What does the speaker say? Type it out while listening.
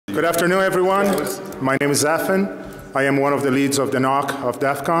Good afternoon, everyone. My name is Zafin. I am one of the leads of the NOC of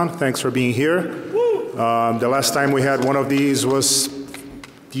DEF CON. Thanks for being here. The last time we had one of these was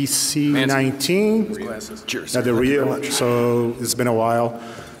DC 19 at the Rio, so it's been a while.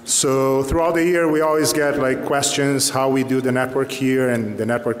 So throughout the year, we always get like questions how we do the network here, and the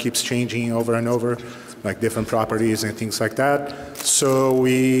network keeps changing over and over, like different properties and things like that. So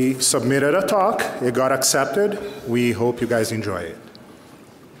we submitted a talk. It got accepted. We hope you guys enjoy it.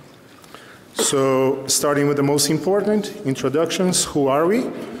 So starting with the most important, introductions. Who are we?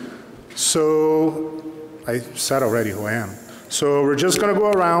 So I said already who I am. So we're just going to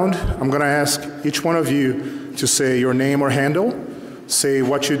go around. I'm going to ask each one of you to say your name or handle. Say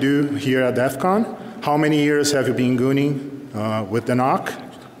what you do here at DEF CON. How many years have you been gooning with the NOC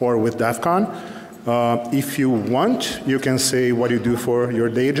or with DEF CON? If you want, you can say what you do for your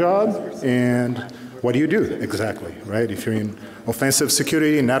day job and what do you do exactly, right? If you're in offensive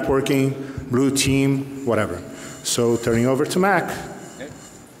security, networking, blue team, whatever. So turning over to Mac.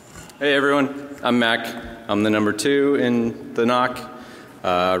 Hey everyone, I'm Mac. I'm the number 2 in the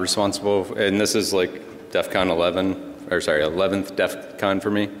NOC, responsible, and this is like DEF CON 11. Or sorry, 11th DEF CON for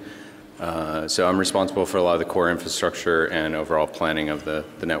me. So I'm responsible for a lot of the core infrastructure and overall planning of the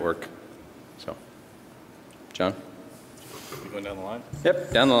network. So, John? You going down the line?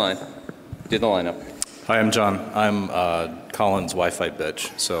 Yep, down the line. Do the lineup. Hi, I'm John. I'm Colin's Wi-Fi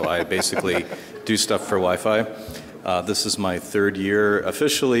bitch. So I basically do stuff for Wi-Fi. This is my 3rd year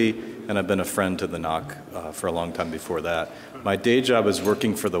officially, and I've been a friend to the NOC for a long time before that. My day job is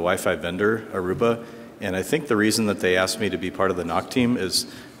working for the Wi-Fi vendor, Aruba. And I think the reason that they asked me to be part of the NOC team is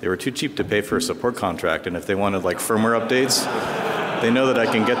they were too cheap to pay for a support contract, and if they wanted like firmware updates, they know that I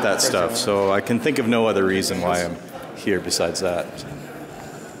can get that stuff. So I can think of no other reason why I'm here besides that.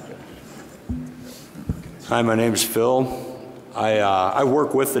 Hi, my name is Phil. I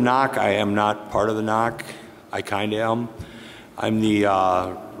work with the NOC. I am not part of the NOC. I kind of am. I'm the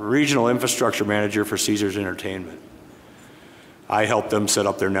regional infrastructure manager for Caesars Entertainment. I help them set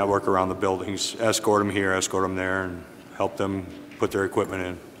up their network around the buildings, escort them here, escort them there, and help them put their equipment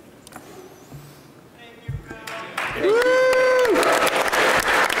in.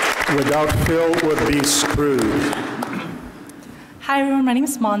 Without Phil, would be screwed. Hi everyone, my name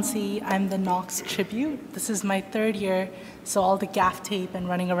is Monsi. I'm the NOC's tribute. This is my 3rd year, so all the gaff tape and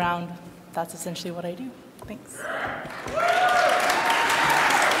running around, that's essentially what I do. Thanks.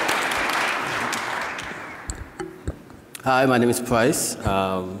 Hi, my name is Price.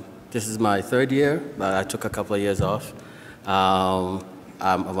 This is my 3rd year, but I took a couple of years off. I'm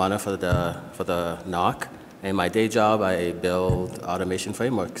a runner for the NOC. In my day job, I build automation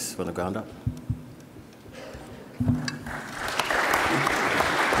frameworks from the ground up.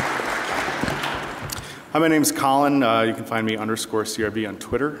 Hi, my name is Colin. You can find me _CRB on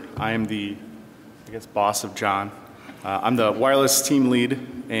Twitter. I am the, boss of John. I'm the wireless team lead,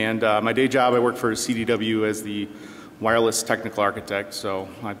 and my day job, I work for CDW as the wireless technical architect, so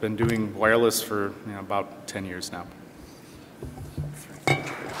I've been doing wireless for about 10 years now.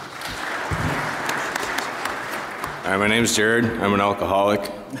 Hi, my name's Jared. I'm an alcoholic.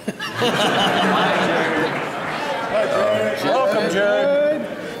 Welcome, Jared.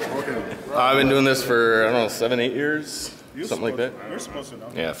 I've been doing this for, I don't know, 7, 8 years, something like that. You're supposed to know.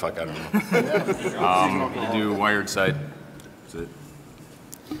 Yeah, fuck, I don't know. Do wired side. That's it.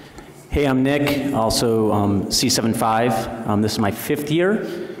 Hey, I'm Nick, also C75. This is my 5th year,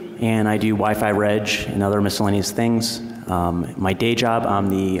 and I do Wi-Fi reg and other miscellaneous things. My day job, I'm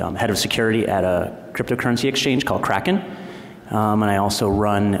the head of security at a cryptocurrency exchange called Kraken, and I also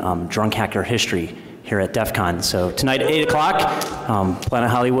run Drunk Hacker History here at DEF CON. So tonight at 8 o'clock, Planet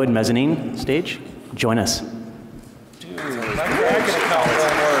Hollywood mezzanine stage. Join us.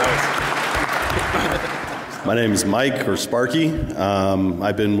 My name is Mike, or Sparky.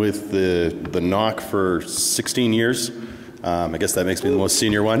 I've been with the NOC for 16 years. I guess that makes me the most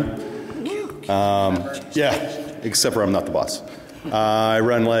senior one. Yeah, except for I'm not the boss. I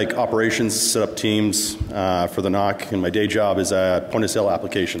run like operations, set up teams for the NOC, and my day job is point of sale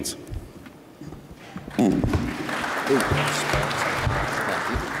applications.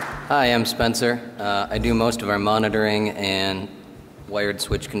 Hi, I'm Spencer. I do most of our monitoring and wired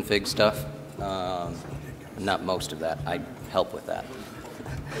switch config stuff. Not most of that. I help with that.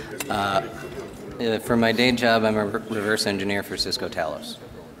 For my day job, I'm a reverse engineer for Cisco Talos.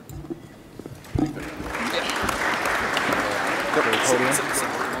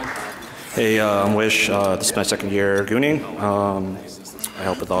 Hey, I'm Wish. This is my 2nd year gooning. I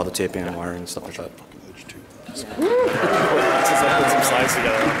help with all the taping and wiring and stuff like that. Put some slides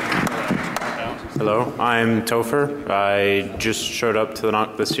together. Hello, I'm Topher. I just showed up to the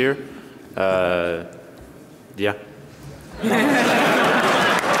NOC this year. Yeah.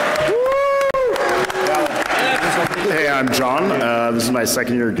 Hey, I'm John. This is my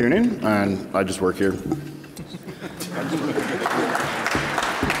second year of gooning, and I just work here.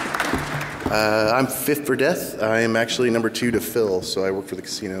 I'm fifth for death. I am actually number 2 to Phil, so I work for the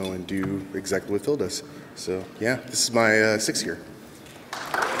casino and do exactly what Phil does. So yeah, this is my 6th year.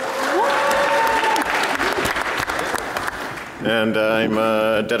 And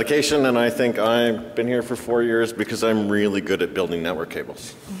I'm dedication, and I think I've been here for 4 years because I'm really good at building network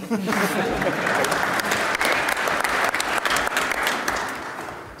cables.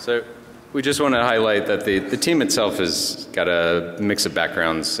 So we just want to highlight that the team itself has got a mix of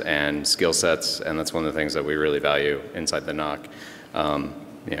backgrounds and skill sets, and that's one of the things that we really value inside the NOC.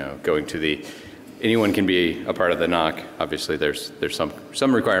 You know, going to anyone can be a part of the NOC. Obviously, there's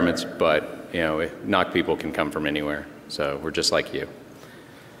some requirements, but you know, NOC people can come from anywhere. So we're just like you.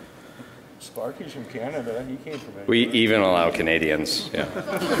 Sparky's from Canada. He came from. We even allow Canadians. Yeah,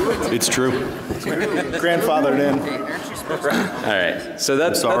 it's true. Grandfathered in. All right, so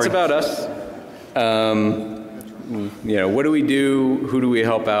that's about us. You know, what do we do? Who do we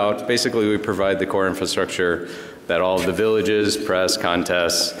help out? Basically, we provide the core infrastructure that all of the villages, press,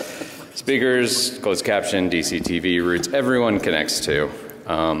 contests, speakers, closed caption, DCTV routes, everyone connects to.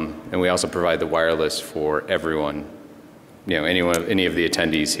 And we also provide the wireless for everyone, you know, any of the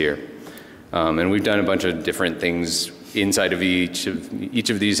attendees here. And we've done a bunch of different things inside of each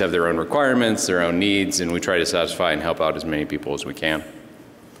of these have their own requirements, their own needs, and we try to satisfy and help out as many people as we can.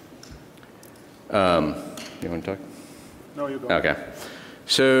 You want to talk? No, you go. Okay.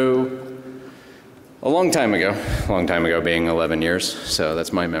 So a long time ago being 11 years, so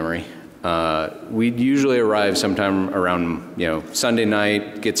that's my memory. We'd usually arrive sometime around, you know, Sunday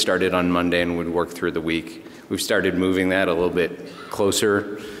night, get started on Monday, and would work through the week. We've started moving that a little bit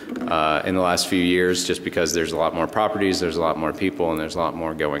closer in the last few years, just because there's a lot more properties, there's a lot more people, and there's a lot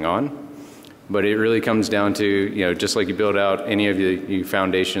more going on. But it really comes down to, you know, just like you build out any of the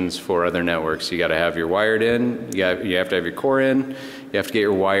foundations for other networks, you got to have your wired in, you have to have your core in, you have to get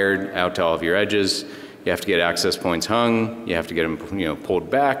your wired out to all of your edges. You have to get access points hung. You have to get them, you know, pulled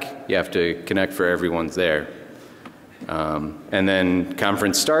back. You have to connect for everyone's there. And then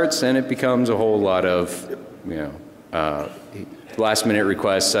conference starts, and it becomes a whole lot of, you know, last-minute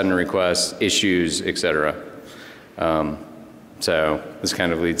requests, sudden requests, issues, etc. So this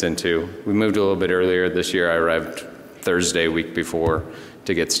kind of leads into, we moved a little bit earlier this year. I arrived Thursday, week before,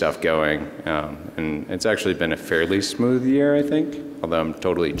 to get stuff going. And it's actually been a fairly smooth year, I think, although I'm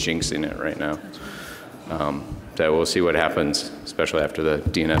totally jinxing it right now. So we'll see what happens, especially after the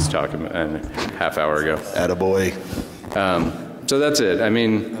DNS talk a half hour ago. Attaboy. So that's it. I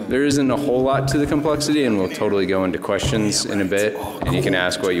mean, there isn't a whole lot to the complexity, and we'll totally go into questions in a bit, and you can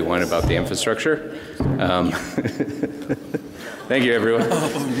ask what you want about the infrastructure. Thank you, everyone.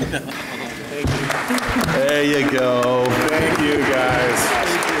 There you go. Thank you, guys.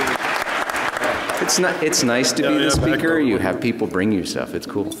 It's nice to be the speaker. You have people bring you stuff. It's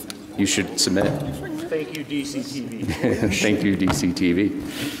cool. You should submit. Thank you, DCTV. Thank you, DCTV.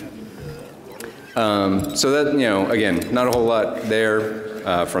 So that, you know, again, not a whole lot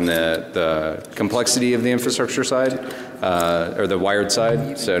there from the complexity of the infrastructure side, or the wired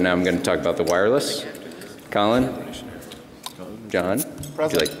side. So now I'm going to talk about the wireless. Colin? John?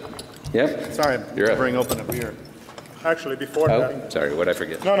 Present. Yeah? Sorry, You're up. bring open a beer. Actually, before that. Sorry, what'd I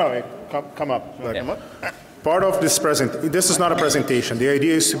forget? No, come up. Come up. Part of this is not a presentation. The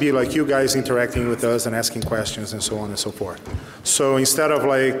idea is to be like you guys interacting with us and asking questions and so on and so forth. So instead of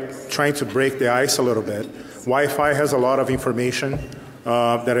like trying to break the ice a little bit, Wi-Fi has a lot of information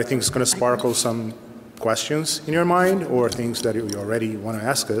that I think is going to sparkle some questions in your mind or things that you already want to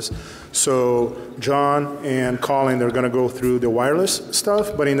ask us. So John and Colin, they're going to go through the wireless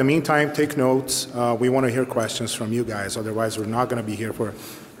stuff, but in the meantime, take notes. We want to hear questions from you guys. Otherwise, we're not going to be here for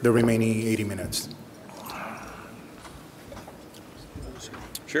the remaining 80 minutes.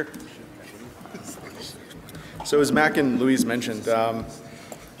 Sure. So as Mac and Louise mentioned,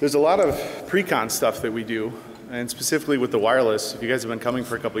 there's a lot of pre-con stuff that we do, and specifically with the wireless. If you guys have been coming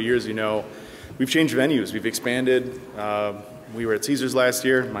for a couple of years, you know we've changed venues, we've expanded. We were at Caesars last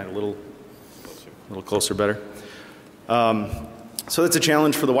year, mine a little closer, better. So that's a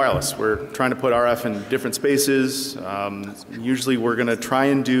challenge for the wireless. We're trying to put RF in different spaces. Usually we're going to try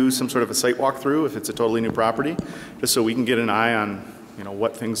and do some sort of a site walkthrough if it's a totally new property, just so we can get an eye on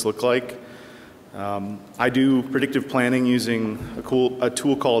what things look like. I do predictive planning using a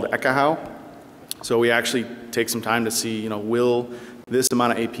tool called Ekahau. So we actually take some time to see, will this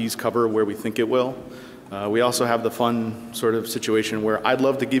amount of APs cover where we think it will. We also have the fun sort of situation where I'd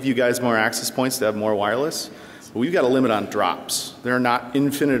love to give you guys more access points to have more wireless, but we've got a limit on drops. There are not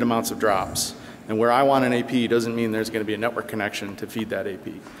infinite amounts of drops. And where I want an AP doesn't mean there's going to be a network connection to feed that AP.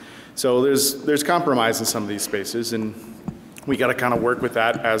 So there's compromise in some of these spaces, and we got to kind of work with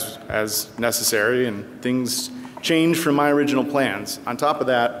that as necessary, and things change from my original plans. On top of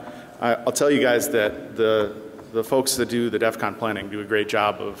that, I'll tell you guys that the folks that do the DEF CON planning do a great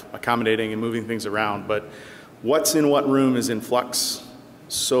job of accommodating and moving things around, but what's in what room is in flux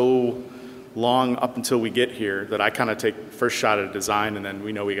so long up until we get here that I kind of take first shot at a design and then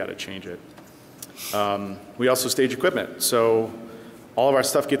we know we got to change it. We also stage equipment, so all of our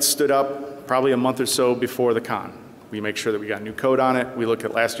stuff gets stood up probably a month or so before the con. We make sure that we got new code on it, we look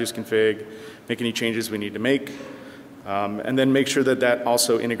at last year's config, make any changes we need to make, and then make sure that that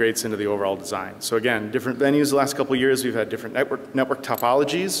also integrates into the overall design. So again, different venues the last couple of years, we've had different network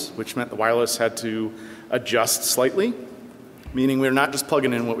topologies, which meant the wireless had to adjust slightly, meaning we're not just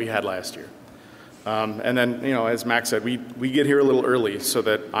plugging in what we had last year. And then, you know, as Max said, we get here a little early so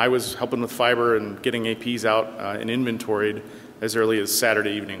that I was helping with fiber and getting APs out and inventoried as early as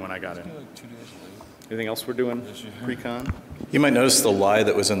Saturday evening when I got in. Anything else we're doing pre-con? You might notice the lie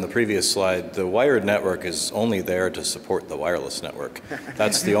that was in the previous slide. The wired network is only there to support the wireless network.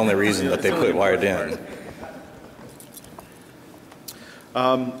 That's the only reason that they put wired in.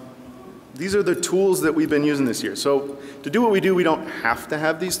 These are the tools that we've been using this year. So to do what we do, we don't have to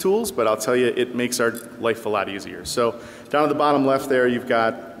have these tools, but I'll tell you, it makes our life a lot easier. So down at the bottom left there, you've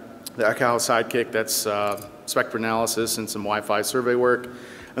got the Echo Sidekick, that's spectrum analysis and some Wi-Fi survey work,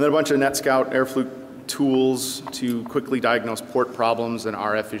 and then a bunch of NetScout Airfluke tools to quickly diagnose port problems and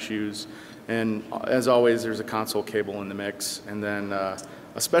RF issues. And as always, there's a console cable in the mix, and then a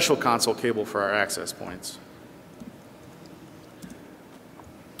special console cable for our access points.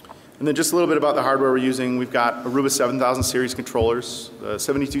 And then just a little bit about the hardware we're using. We've got Aruba 7000 series controllers. The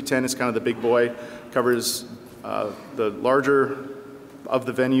 7210 is kind of the big boy, covers the larger of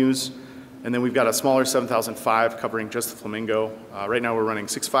the venues. And then we've got a smaller 7005 covering just the Flamingo. Right now we're running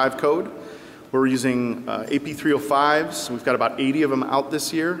 6.5 code. We're using AP305s. We've got about 80 of them out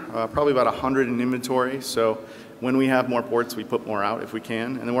this year, probably about 100 in inventory. So when we have more ports, we put more out if we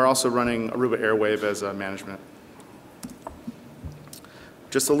can. And then we're also running Aruba Airwave as a management.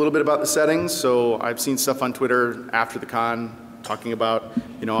 Just a little bit about the settings. So I've seen stuff on Twitter after the con talking about,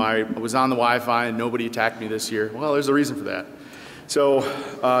 you know, I was on the Wi-Fi and nobody attacked me this year. Well, there's a reason for that. So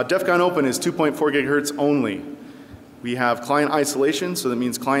DEF CON Open is 2.4 gigahertz only. We have client isolation, so that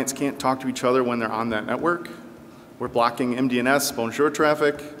means clients can't talk to each other when they're on that network. We're blocking MDNS, bonjour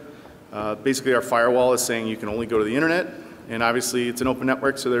traffic. Basically our firewall is saying you can only go to the internet, and obviously it's an open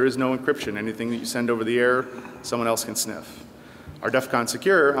network, so there is no encryption. Anything that you send over the air, someone else can sniff. Our DEF CON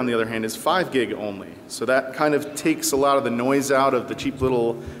Secure, on the other hand, is 5 gig only. So that kind of takes a lot of the noise out of the cheap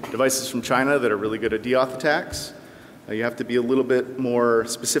little devices from China that are really good at DDoS attacks. You have to be a little bit more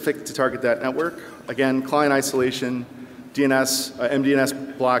specific to target that network. Again, client isolation, DNS,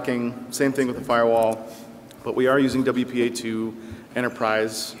 MDNS blocking, same thing with the firewall. But we are using WPA2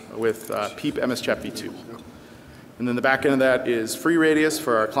 Enterprise with PEEP MS-Chat v2. And then the back end of that is free radius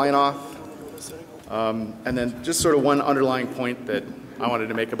for our client auth. And then just sort of one underlying point that I wanted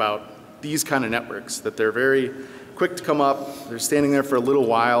to make about these kind of networks, that they're very quick to come up, they're standing there for a little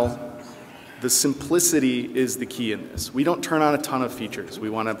while. The simplicity is the key in this. We don't turn on a ton of features. We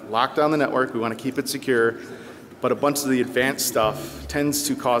want to lock down the network, we want to keep it secure, but a bunch of the advanced stuff tends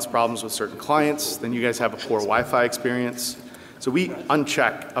to cause problems with certain clients. Then you guys have a poor Wi-Fi experience. So we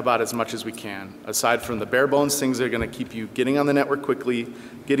uncheck about as much as we can, aside from the bare bones things that are going to keep you getting on the network quickly,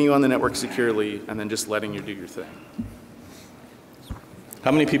 getting you on the network securely, and then just letting you do your thing.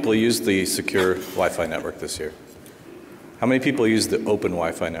 How many people use the secure Wi-Fi network this year? How many people use the open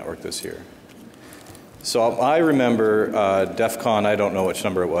Wi-Fi network this year? So I remember DEF CON, I don't know which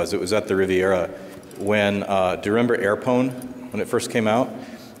number it was at the Riviera, when, do you remember AirPwn, when it first came out?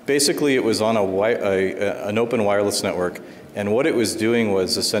 Basically it was on an open wireless network, and what it was doing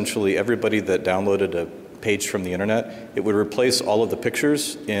was essentially everybody that downloaded a page from the internet, it would replace all of the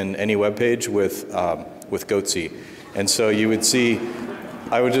pictures in any web page with Goatsy. And so you would see,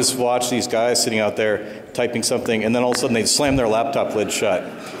 I would just watch these guys sitting out there typing something, and then all of a sudden they'd slam their laptop lid shut.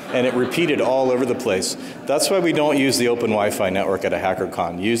 And it repeated all over the place. That's why we don't use the open Wi-Fi network at a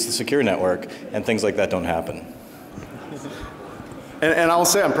HackerCon. Use the secure network, and things like that don't happen. And I'll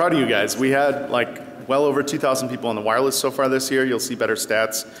say I'm proud of you guys. We had like well over 2,000 people on the wireless so far this year. You'll see better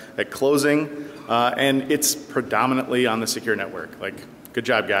stats at closing. And it's predominantly on the secure network. Like, good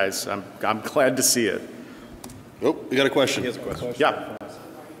job, guys. I'm glad to see it. Oh, we got a question. He has a question. Yeah.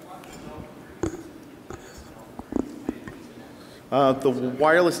 The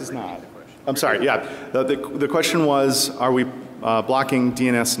wireless is not. I'm sorry, yeah. The question was, are we blocking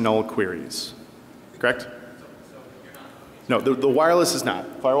DNS null queries? Correct? No, the wireless is not.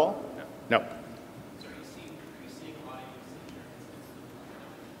 Firewall? No.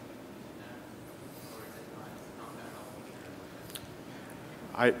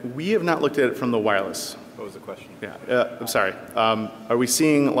 We have not looked at it from the wireless. What was the question? Yeah, I'm sorry. Are we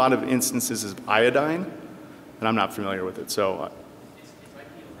seeing a lot of instances of iodine? And I'm not familiar with it, so.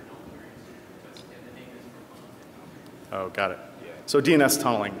 Oh, got it. So DNS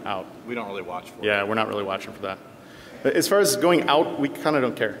tunneling out. We don't really watch for it. Yeah, we're not really watching for that. But as far as going out, we kind of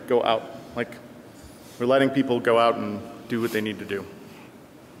don't care. Go out. Like, we're letting people go out and do what they need to do.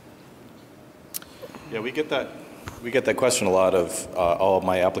 Yeah, we get that question a lot of, oh,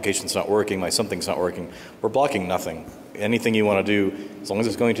 my application's not working, my something's not working. We're blocking nothing. Anything you want to do, as long as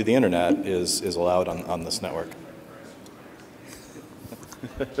it's going to the internet, is allowed on this network.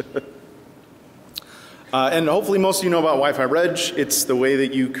 And hopefully most of you know about Wi-Fi Reg. It's the way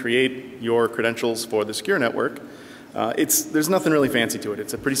that you create your credentials for the secure network. There's nothing really fancy to it.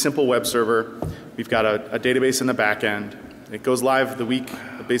 It's a pretty simple web server. We've got a database in the back end. It goes live the week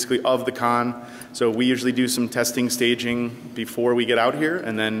basically of the con. So we usually do some testing, staging before we get out here.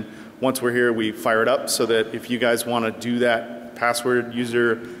 And then once we're here, we fire it up so that if you guys want to do that password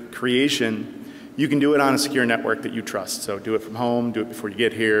user creation, you can do it on a secure network that you trust. So do it from home, do it before you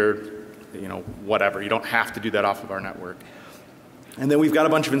get here, you know, whatever. You don't have to do that off of our network. And then we've got a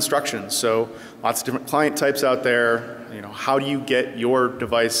bunch of instructions. So lots of different client types out there. You know, how do you get your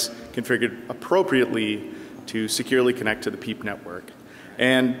device configured appropriately to securely connect to the PEEP network?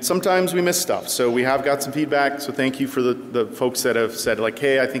 And sometimes we miss stuff. So we have got some feedback. So thank you for the folks that have said like,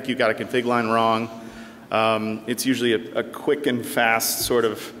 hey, I think you got a config line wrong. It's usually a quick and fast sort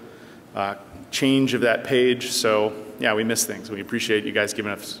of change of that page. So yeah, we miss things. We appreciate you guys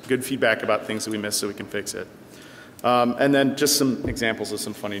giving us good feedback about things that we missed so we can fix it. And then just some examples of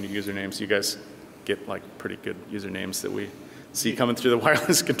some funny new usernames. You guys get like pretty good usernames that we see coming through the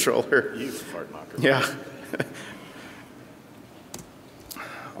wireless controller. You fart knocker. Yeah.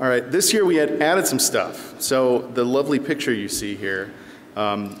 All right, this year we had added some stuff. So the lovely picture you see here,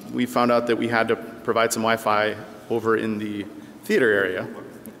 we found out that we had to provide some Wi-Fi over in the theater area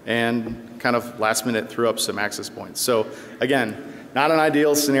and kind of last minute threw up some access points. So again, not an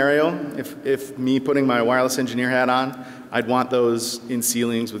ideal scenario. If me putting my wireless engineer hat on, I'd want those in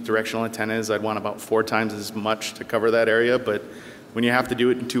ceilings with directional antennas. I'd want about 4 times as much to cover that area, but when you have to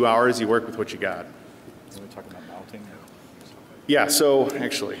do it in 2 hours, you work with what you got. Can we talk about mounting? Yeah, so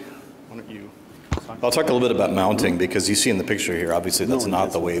actually, why don't you I'll talk a little bit about mounting because you see in the picture here, obviously that's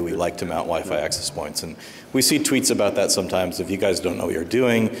not the way we like to mount Wi-Fi access points. And we see tweets about that sometimes. If you guys don't know what you're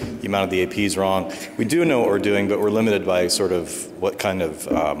doing, you mounted the APs wrong. We do know what we're doing, but we're limited by sort of what kind of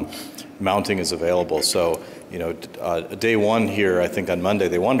mounting is available. So, you know, day one here, I think on Monday,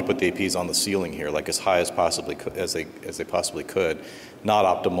 they wanted to put the APs on the ceiling here, like as high as they possibly could. Not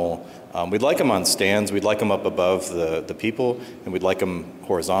optimal. We'd like them on stands. We'd like them up above the people, and we'd like them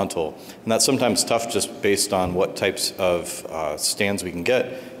horizontal. And that's sometimes tough just based on what types of stands we can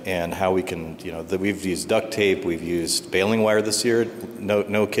get and how we can, you know, we've used duct tape, we've used baling wire this year,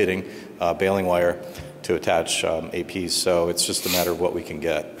 no kidding, baling wire to attach APs. So it's just a matter of what we can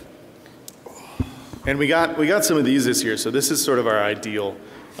get. And we got some of these this year, so this is sort of our ideal.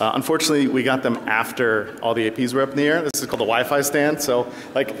 Unfortunately, we got them after all the APs were up in the air. This is called the Wi-Fi stand, so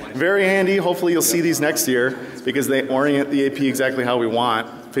like very handy. Hopefully you'll see these next year because they orient the AP exactly how we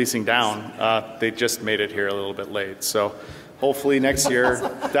want, facing down. They just made it here a little bit late, so hopefully next year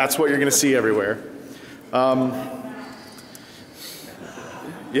that's what you're going to see everywhere.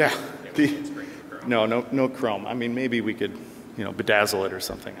 Yeah, no Chrome. I mean, maybe we could, you know, bedazzle it or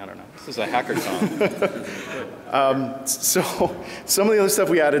something. I don't know. This is a hackathon. So some of the other stuff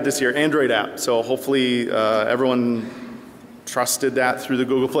we added this year, Android app. So hopefully everyone trusted that through the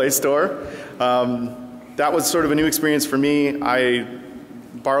Google Play Store. That was sort of a new experience for me. I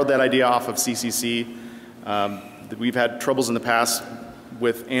borrowed that idea off of CCC. We've had troubles in the past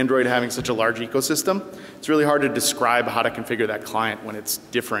with Android having such a large ecosystem. It's really hard to describe how to configure that client when it's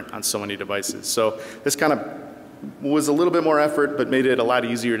different on so many devices. So this kind of was a little bit more effort, but made it a lot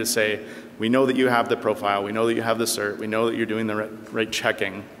easier to say, we know that you have the profile, we know that you have the cert, we know that you're doing the right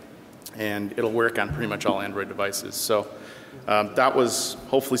checking, and it'll work on pretty much all Android devices. So that was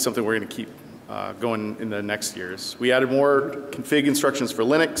hopefully something we're going to keep going in the next years. We added more config instructions for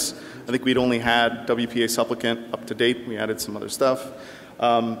Linux. I think we'd only had WPA supplicant up to date. We added some other stuff.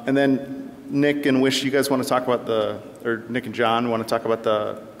 And then Nick and Wish, you guys want to talk about or Nick and John want to talk about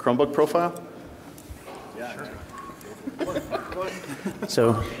the Chromebook profile?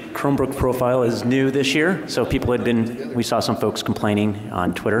 So Chromebook profile is new this year. So people we saw some folks complaining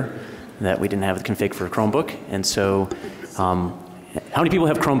on Twitter that we didn't have the config for Chromebook. And so how many people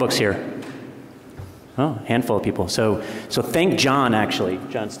have Chromebooks here? Oh, a handful of people. So thank John, actually.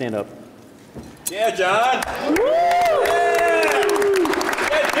 John, stand up. Yeah, John.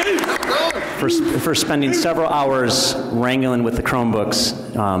 For spending several hours wrangling with the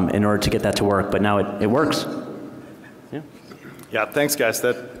Chromebooks in order to get that to work, but now it works. Yeah, thanks guys.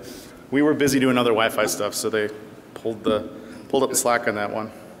 We were busy doing other Wi-Fi stuff, so they pulled up the slack on that one.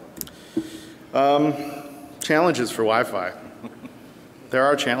 Challenges for Wi-Fi. There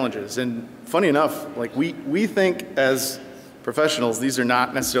are challenges, and funny enough, like we think as professionals these are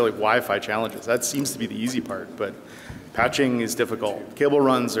not necessarily Wi-Fi challenges. That seems to be the easy part, but patching is difficult. Cable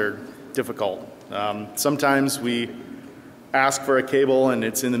runs are difficult. Sometimes we ask for a cable and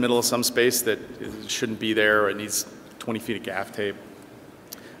it's in the middle of some space that shouldn't be there, or it needs 20 feet of gaff tape.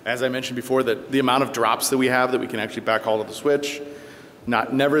 As I mentioned before, the amount of drops that we have that we can actually backhaul to the switch,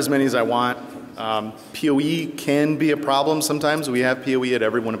 never as many as I want. PoE can be a problem sometimes. We have PoE at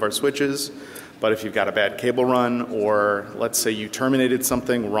every one of our switches, but if you've got a bad cable run, or let's say you terminated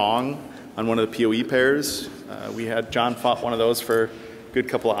something wrong on one of the PoE pairs, John fought one of those for a good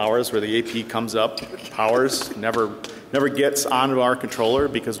couple of hours where the AP comes up, powers, never gets onto our controller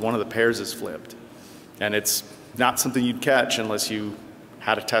because one of the pairs is flipped. And it's not something you'd catch unless you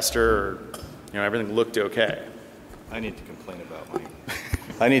had a tester or everything looked okay. I need to complain about mine.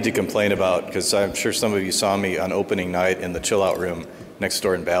 I need to complain about, because I'm sure some of you saw me on opening night in the chill out room next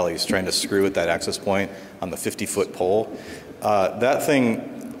door in Bally's trying to screw with that access point on the 50-foot pole. That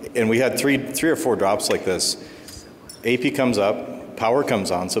thing, and we had three or four drops like this. AP comes up, power comes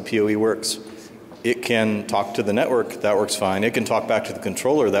on, so PoE works. It can talk to the network, that works fine. It can talk back to the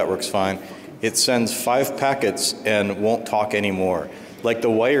controller, that works fine. It sends 5 packets and won't talk anymore. Like the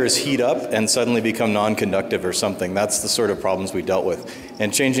wires heat up and suddenly become non-conductive or something. That's the sort of problems we dealt with.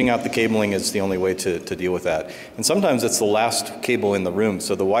 And changing out the cabling is the only way to deal with that. And sometimes it's the last cable in the room.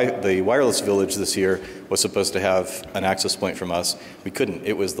 So the wireless village this year was supposed to have an access point from us. We couldn't.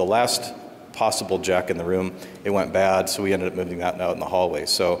 It was the last possible jack in the room. It went bad, so we ended up moving that out in the hallway.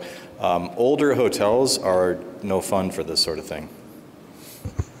 So older hotels are no fun for this sort of thing.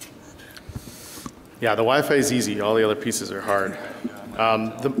 Yeah, the Wi-Fi is easy. All the other pieces are hard.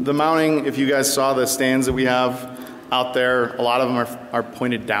 The mounting, if you guys saw the stands that we have out there, a lot of them are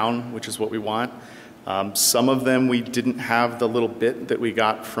pointed down, which is what we want. Some of them we didn't have the little bit that we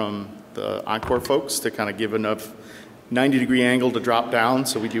got from the Encore folks to kind of give enough 90-degree angle to drop down.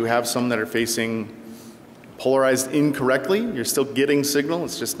 So we do have some that are facing polarized incorrectly. You're still getting signal.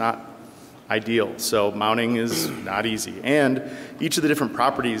 It's just not ideal. So mounting is not easy. And each of the different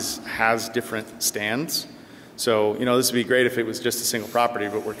properties has different stands. So, this would be great if it was just a single property,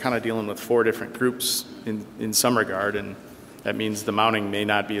 but we're kind of dealing with 4 different groups in some regard, and that means the mounting may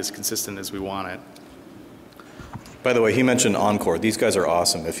not be as consistent as we want it. By the way, he mentioned Encore. These guys are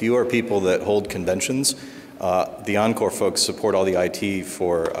awesome. If you are people that hold conventions, the Encore folks support all the IT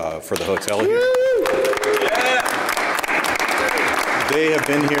for the hotel here. Yeah. They have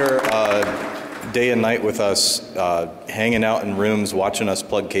been here day and night with us, hanging out in rooms, watching us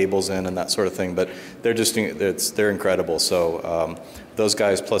plug cables in and that sort of thing. But they're incredible. So those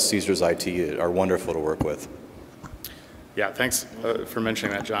guys plus Caesars IT are wonderful to work with. Yeah, thanks for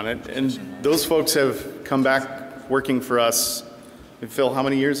mentioning that, John. And those folks have come back working for us. And Phil, how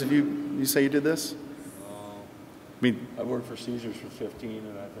many years have you say you did this? I've worked for Caesars for 15,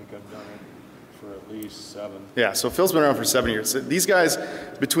 and I think I've done it for at least 7. Yeah, so Phil's been around for 7 years. These guys,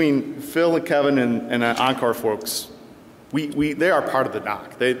 between Phil and Kevin and Encore folks, they are part of the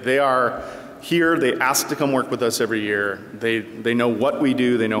NOC. They are here. They ask to come work with us every year. They know what we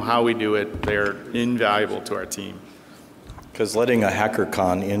do. They know how we do it. They're invaluable to our team. Because letting a hacker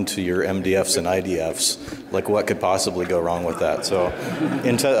con into your MDFs and IDFs, like what could possibly go wrong with that? So,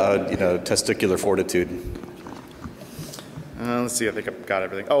 testicular fortitude. Let's see, I think I've got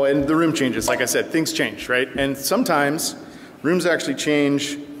everything. Oh, and the room changes. Like I said, things change, right? And sometimes rooms actually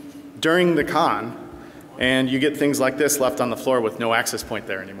change during the con, and you get things like this left on the floor with no access point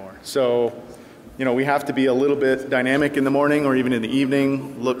there anymore. So, we have to be a little bit dynamic in the morning or even in the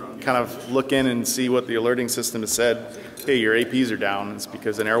evening, kind of look in and see what the alerting system has said. Hey, your APs are down. It's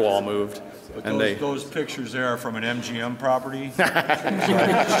because an air wall moved. But those pictures there are from an MGM property. So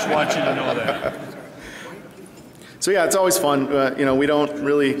I just want you to know that. So yeah, it's always fun. You know, we don't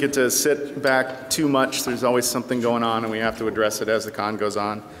really get to sit back too much. There's always something going on, and we have to address it as the con goes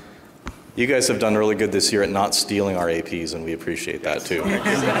on. You guys have done really good this year at not stealing our APs, and we appreciate that too.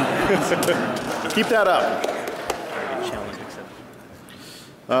 Keep that up.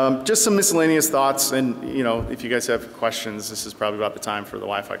 Just some miscellaneous thoughts, and you know, if you guys have questions, this is probably about the time for the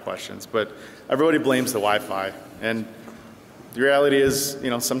Wi-Fi questions. But everybody blames the Wi-Fi, and the reality is, you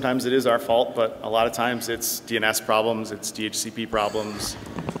know, sometimes it is our fault, but a lot of times it's DNS problems, it's DHCP problems.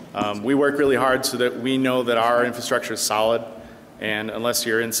 We work really hard so that we know that our infrastructure is solid, and unless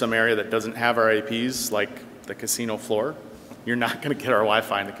you're in some area that doesn't have our APs, like the casino floor, you're not going to get our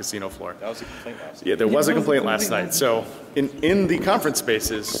Wi-Fi in the casino floor. That was a complaint last night. Yeah, there was a complaint last night. So in the conference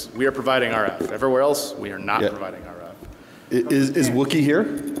spaces, we are providing RF. Everywhere else, we are not providing RF. Is Wookie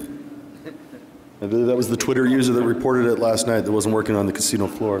here? I believe that was the Twitter user that reported it last night that wasn't working on the casino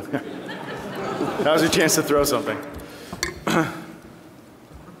floor. That was your chance to throw something. All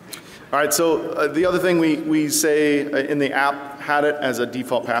right, so the other thing we say in the app had it as a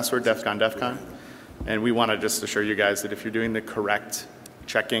default password, DEF CON. And we want to just assure you guys that if you're doing the correct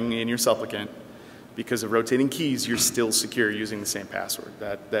checking in your supplicant, because of rotating keys, you're still secure using the same password.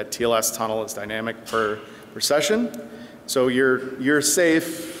 That TLS tunnel is dynamic per session. So you're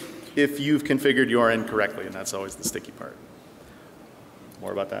safe if you've configured your end correctly, and that's always the sticky part.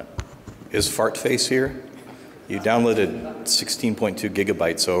 More about that. Is Fartface here? You downloaded 16.2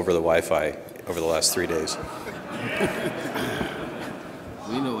 gigabytes over the Wi-Fi over the last 3 days.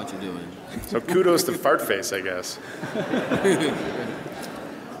 We know what you're doing. So kudos to Fartface, I guess.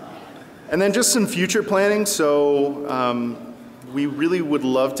 And then just some future planning. So we really would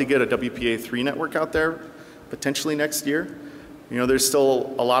love to get a WPA3 network out there, potentially next year. You know, there's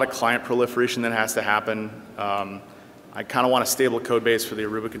still a lot of client proliferation that has to happen. I kind of want a stable code base for the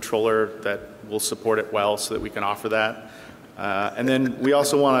Aruba controller that will support it well so that we can offer that. And then we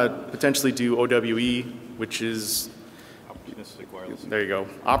also want to potentially do OWE, which is opportunistic wireless. There you go.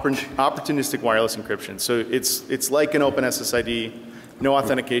 Opportunistic wireless encryption. So it's like an open SSID, no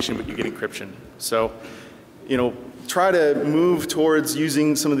authentication, but you get encryption. So, you know, try to move towards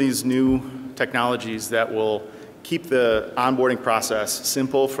using some of these new technologies that will keep the onboarding process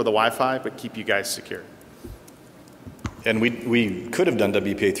simple for the Wi-Fi, but keep you guys secure. And we could have done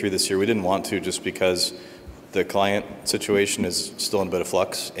WPA3 this year. We didn't want to just because the client situation is still in a bit of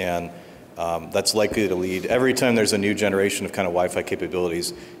flux, and that's likely to lead, every time there's a new generation of kind of Wi-Fi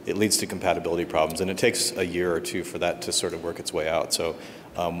capabilities, it leads to compatibility problems, and it takes a year or two for that to sort of work its way out. So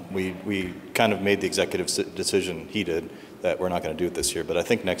we kind of made the executive decision, he did, that we're not going to do it this year, but I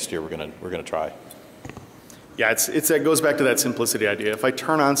think next year we're going to try. Yeah, it goes back to that simplicity idea. If I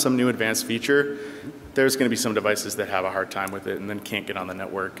turn on some new advanced feature, there's going to be some devices that have a hard time with it and then can't get on the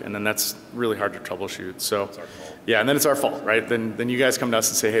network, and then that's really hard to troubleshoot. So, yeah, and then it's our fault, right? Then you guys come to us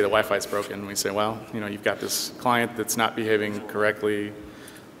and say, hey, the Wi-Fi is broken, and we say, well, you know, you've got this client that's not behaving correctly.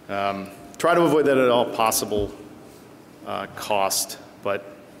 Try to avoid that at all possible cost, but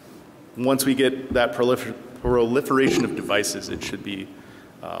once we get that proliferation of devices, it should be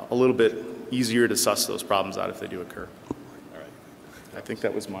a little bit easier to suss those problems out if they do occur. All right. I think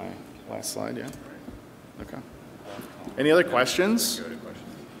that was my last slide, yeah? Okay. Any other questions? So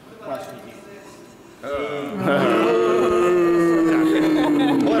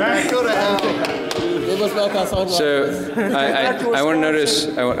I want to notice,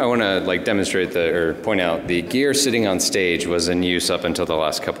 I want to like demonstrate or point out the gear sitting on stage was in use up until the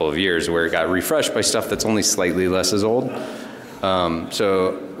last couple of years, where it got refreshed by stuff that's only slightly less as old.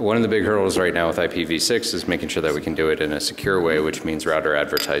 So one of the big hurdles right now with IPv6 is making sure that we can do it in a secure way, which means router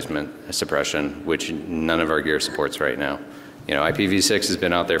advertisement suppression, which none of our gear supports right now. You know, IPv6 has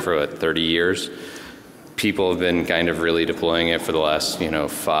been out there for what, 30 years. People have been kind of really deploying it for the last,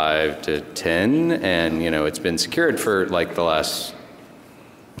 5 to 10, and it's been secured for like the last,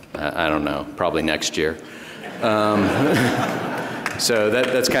 I don't know, probably next year. So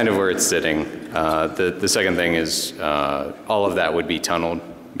that's kind of where it's sitting. The second thing is all of that would be tunneled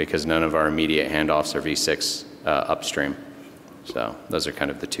because none of our immediate handoffs are v6 upstream. So those are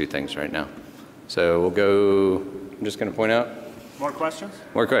kind of the two things right now. So we'll go, I'm just going to point out. More questions?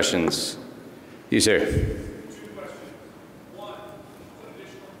 More questions. You, sir. Two questions. One, what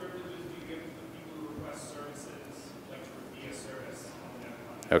additional privileges do you give to the people who request services, like for via service on the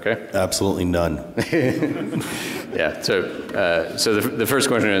network? Okay. Absolutely none. Yeah, so the first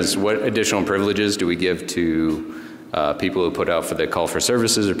question is, what additional privileges do we give to people who put out for the call for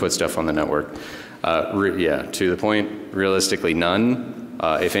services or put stuff on the network? Yeah, to the point, realistically none.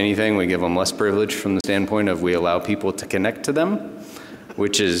 If anything, we give them less privilege from the standpoint of we allow people to connect to them,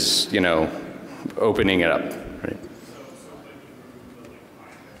 which is, opening it up, right?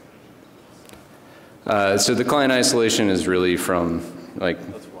 So the client isolation is really from like,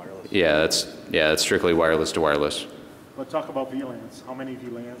 that's it's strictly wireless to wireless. But talk about VLANs. How many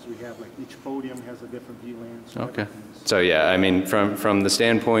VLANs we have? Like each podium has a different VLAN. So Okay. So yeah, I mean, from the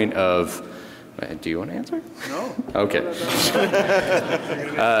standpoint of, do you want to answer? No. Okay.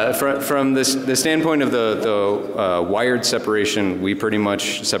 From the standpoint of the wired separation, we pretty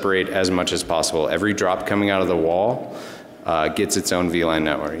much separate as much as possible. Every drop coming out of the wall gets its own VLAN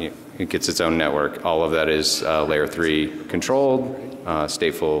network. It gets its own network. All of that is layer 3 controlled,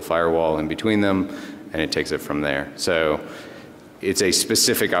 stateful firewall in between them, and it takes it from there. So it's a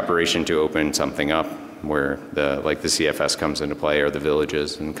specific operation to open something up where like the CFS comes into play, or the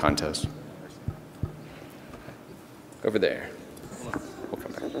villages and contests. Over there. We'll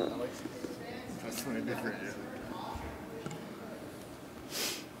come back. That's kind of different.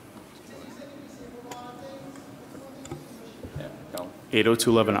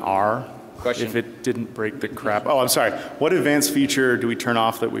 802.11r. Question? If it didn't break the crap. Oh, I'm sorry. What advanced feature do we turn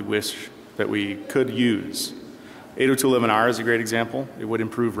off that we wish that we could use? 802.11r is a great example. It would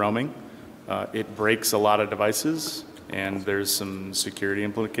improve roaming. It breaks a lot of devices, and there's some security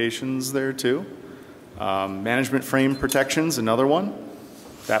implications there too. Management frame protection's another one.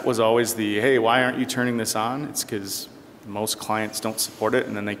 That was always the, hey, why aren't you turning this on? It's because most clients don't support it,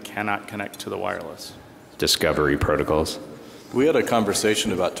 and then they cannot connect to the wireless. Discovery protocols. We had a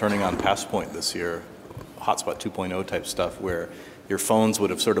conversation about turning on Passpoint this year, Hotspot 2.0 type stuff, where your phones would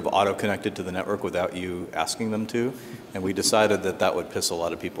have sort of auto-connected to the network without you asking them to, and we decided that that would piss a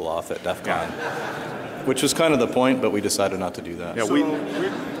lot of people off at DEF CON, which was kind of the point, but we decided not to do that. Yeah,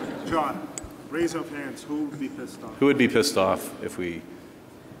 John, raise of hands, who would be pissed off? Who would be pissed off if we,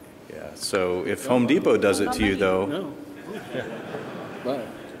 so if Home Depot does it to you, though. No.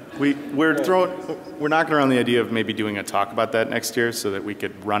 We're knocking around the idea of maybe doing a talk about that next year so that we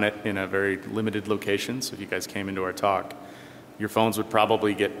could run it in a very limited location. So if you guys came into our talk, your phones would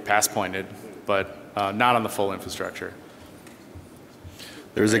probably get pass-pointed, but not on the full infrastructure.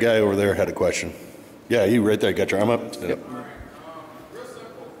 There's a guy over there who had a question. Yeah, you right there. Got your arm up? Yep. Real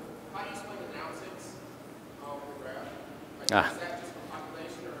simple. How do you explain the downsides of the graph? Like, is that just a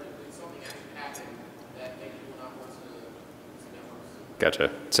population, or did something actually happen that made people not want to use networks? Gotcha.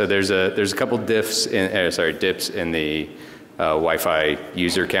 So there's a couple dips in the Wi-Fi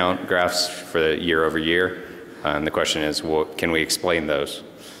user count graphs for the year over year. And the question is, well, can we explain those?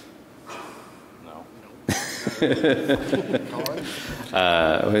 No.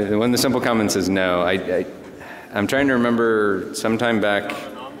 When the simple comment says no, I'm trying to remember sometime back.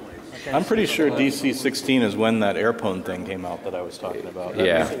 I'm pretty sure DC 16 is when that AirPone thing came out that I was talking about.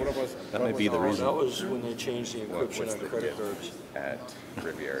 That might be the reason. That was when they changed the encryption on credit cards. At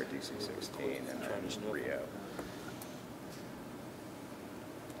Riviera DC 16 and Rio.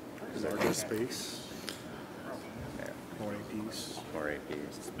 Larger space. More APs. More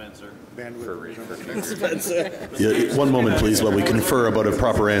APs. Spencer. Bandwidth. For Spencer. Yeah, one moment, please, while we confer about a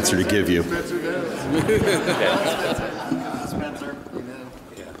proper answer to give you. Spencer.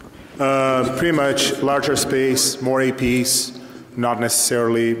 Pretty much larger space, more APs, not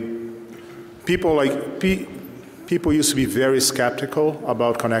necessarily. People used to be very skeptical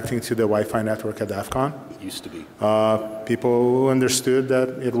about connecting to the Wi-Fi network at DEF CON. Used to be. People understood that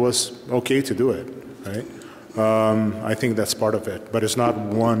it was okay to do it, right? I think that's part of it, but it's not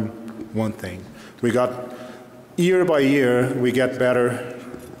one thing. We got, year by year, we get better.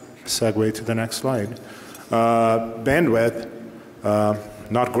 Segue to the next slide. Bandwidth,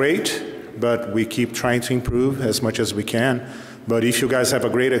 not great, but we keep trying to improve as much as we can. But if you guys have a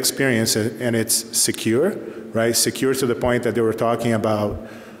great experience and it's secure, right? Secure to the point that they were talking about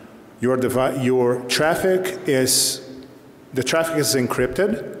your traffic is, the traffic is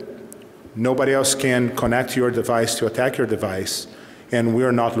encrypted. Nobody else can connect your device to attack your device, and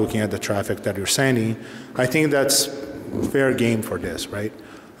we're not looking at the traffic that you're sending. I think that's fair game for this, right?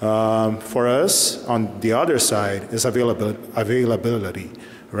 For us, on the other side, is availability,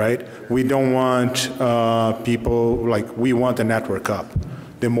 right? We don't want people, like, we want the network up.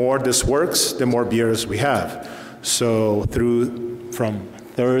 The more this works, the more beers we have. So from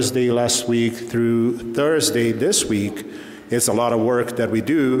Thursday last week through Thursday this week, it's a lot of work that we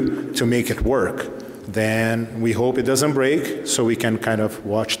do to make it work. Then we hope it doesn't break so we can kind of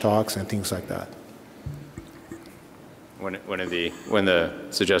watch talks and things like that. One of the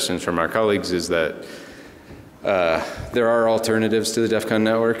suggestions from our colleagues is that there are alternatives to the DEF CON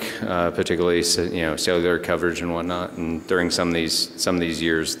network, particularly cellular coverage and whatnot. And during some of these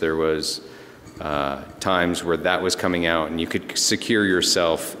years, there was times where that was coming out, and you could secure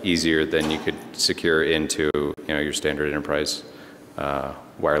yourself easier than you could secure into your standard enterprise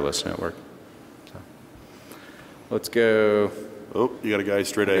wireless network. So. let's go. Oh, you got a guy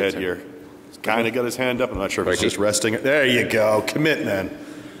straight ahead here. He's kind of got his hand up. I'm not sure if he's just resting. There you go. Commit, man.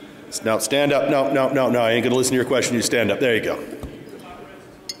 Now stand up. No. I ain't going to listen to your question. You stand up. There you go.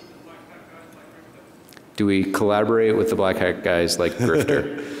 Do we collaborate with the Black Hat guys like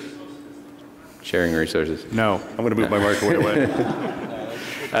Grifter? Sharing resources? No. I'm going to move my microwave away.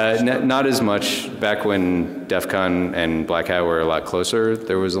 Not as much. Back when DEF CON and Black Hat were a lot closer,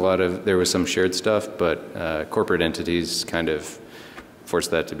 there was some shared stuff, but corporate entities kind of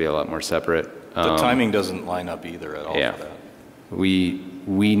forced that to be a lot more separate. The timing doesn't line up either at all Yeah. for that.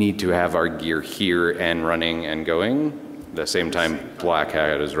 We need to have our gear here and running and going the same time Black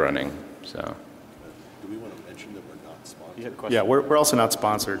Hat is running. So. Yeah, we're also not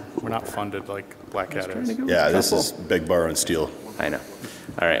sponsored. We're not funded like Black Hat is. Yeah, this is big bar on steel. I know.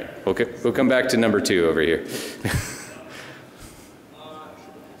 All right, we'll come back to number 2 over here.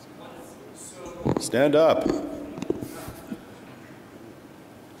 Stand up. Given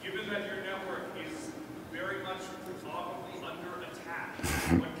that your network is very much probably under attack,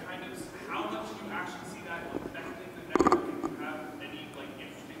 how much do you actually see that affecting the network? If you have any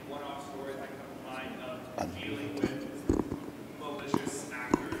interesting one-off stories that come to mind of dealing with malicious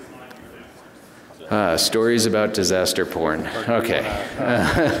actors on your network? Stories about disaster porn. Okay.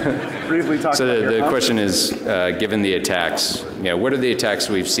 Briefly talk So about the question is, given the attacks, what are the attacks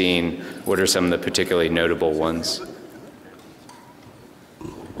we've seen? What are some of the particularly notable ones?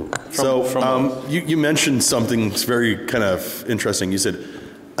 So you mentioned something that's very kind of interesting. You said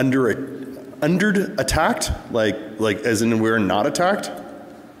under attacked, like as in we're not attacked.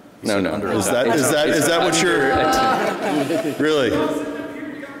 No. Is that what you're really?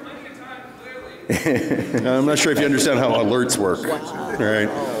 I'm not sure if you understand how alerts work. All right,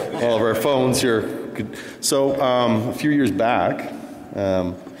 all of our phones here. So a few years back,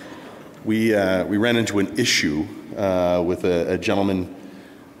 we ran into an issue with a gentleman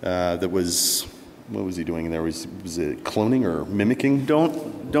that was, what was he doing in there? Was it cloning or mimicking?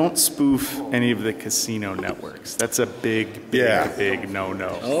 Don't spoof any of the casino networks. That's a big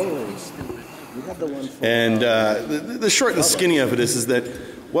no-no. Oh. And the short and skinny of it is that,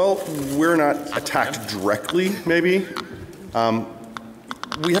 well, we're not attacked directly, maybe.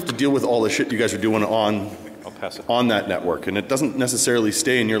 We have to deal with all the shit you guys are doing on that network, and it doesn't necessarily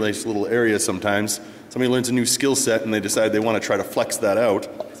stay in your nice little area sometimes. Somebody learns a new skill set and they decide they want to try to flex that out.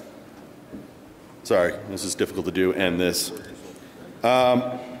 Sorry, this is difficult to do, and this.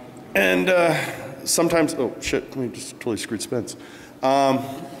 Sometimes, oh shit, we just totally screwed Spence.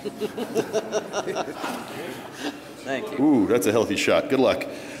 Thank you. Ooh, that's a healthy shot. Good luck.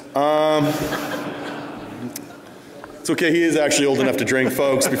 It's okay, he is actually old enough to drink,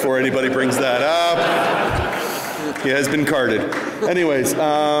 folks, before anybody brings that up. He has been carded. Anyways,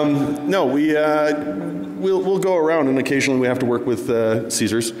 no, we'll go around, and occasionally we have to work with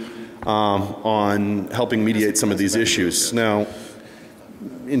Caesars on helping mediate some of these issues. Now,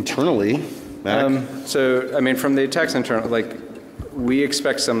 internally, Mac? So, I mean, from the attacks internal, we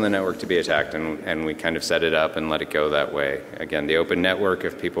expect some of the network to be attacked, and we kind of set it up and let it go that way. Again, the open network,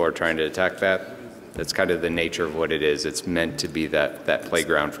 if people are trying to attack that, that's kind of the nature of what it is. It's meant to be that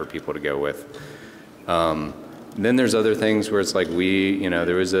playground for people to go with. Then there's other things where it's like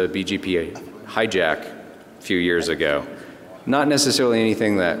there was a BGP hijack a few years ago. Not necessarily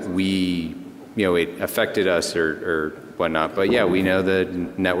anything that it affected us or whatnot, but yeah, we know the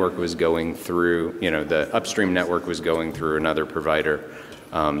network was going through, the upstream network was going through another provider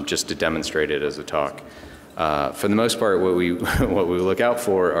just to demonstrate it as a talk. For the most part, what we look out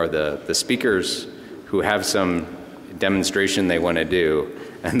for are the speakers who have some demonstration they want to do,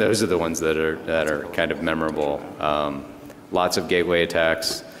 and those are the ones that are kind of memorable. Lots of gateway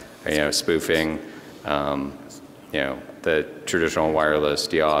attacks, spoofing, the traditional wireless,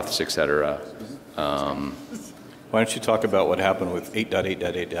 deauths, etc. Why don't you talk about what happened with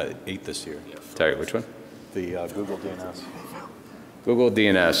 8.8.8.8 this year? Sorry, which one? The Google DNS. Google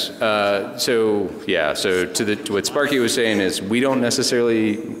DNS. So to what Sparky was saying is we don't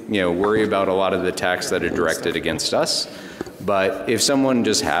necessarily worry about a lot of the attacks that are directed against us, but if someone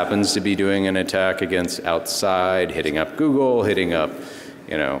just happens to be doing an attack against outside, hitting up Google, hitting up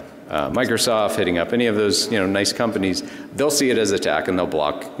Microsoft, hitting up any of those nice companies, they'll see it as attack and they'll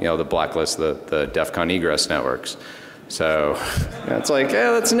blacklist the DEF CON egress networks. So it's like,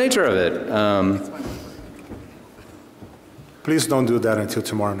 yeah, that's the nature of it. Please don't do that until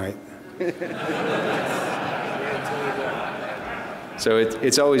tomorrow night. So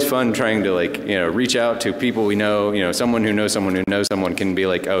it's always fun trying to reach out to people we know. Someone who knows someone who knows someone can be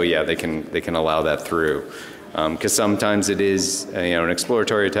like, oh yeah, they can allow that through. Because sometimes it is an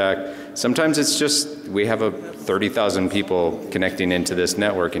exploratory attack. Sometimes it's just we have 30,000 people connecting into this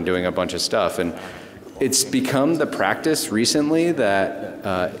network and doing a bunch of stuff. And it's become the practice recently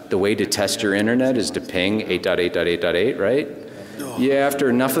that the way to test your internet is to ping 8.8.8.8, right? Yeah, after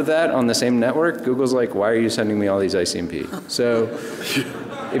enough of that on the same network, Google's like, why are you sending me all these ICMP? So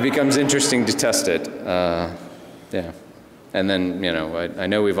it becomes interesting to test it. Yeah. And then, I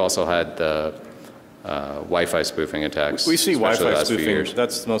know we've also had the Wi-Fi spoofing attacks. We see Wi-Fi spoofing.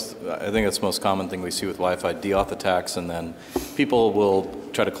 That's I think that's the most common thing we see with Wi-Fi, DEF attacks, and then people will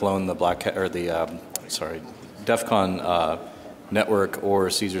try to clone the DEF CON network or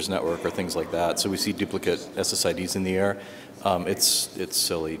Caesars network or things like that. So we see duplicate SSIDs in the air. It's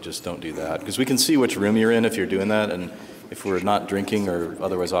silly. Just don't do that, because we can see which room you're in if you're doing that, and if we're not drinking or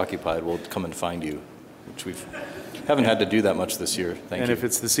otherwise occupied, we'll come and find you, which we haven't had to do that much this year. Thank you. And if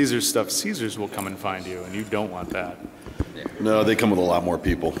it's the Caesars stuff, Caesars will come and find you, and you don't want that. No, they come with a lot more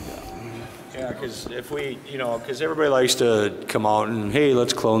people. Yeah, because if we, because everybody likes to come out and, hey,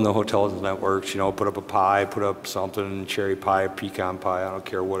 let's clone the hotel networks, put up a pie, put up something, cherry pie, pecan pie, I don't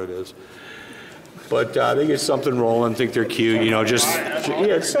care what it is. But they get something rolling, think they're cute,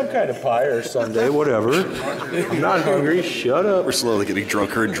 it's some kind of pie or sundae, whatever. I'm not hungry, shut up. We're slowly getting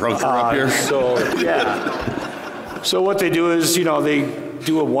drunker and drunker up here. So what they do is, they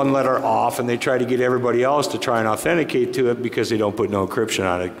do a one letter off and they try to get everybody else to try and authenticate to it because they don't put no encryption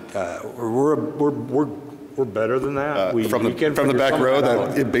on it. We're better than that. From the back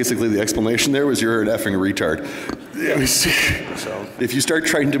row, basically the explanation there was you're an effing retard. Yeah. So if you start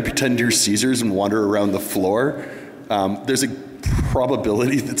trying to pretend you're Caesars and wander around the floor, there's a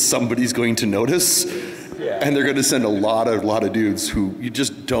probability that somebody's going to notice, and they're going to send a lot of dudes who you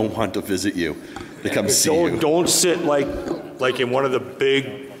just don't want to visit you. They come see you. Don't sit like in one of the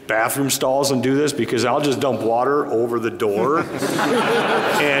big bathroom stalls and do this, because I'll just dump water over the door.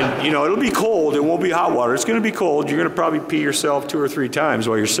 And it'll be cold, it won't be hot water, it's gonna be cold, you're gonna probably pee yourself 2 or 3 times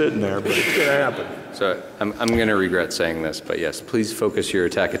while you're sitting there, but it's gonna happen. So I'm gonna regret saying this, but yes, please focus your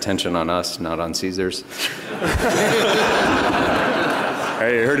attack attention on us, not on Caesars.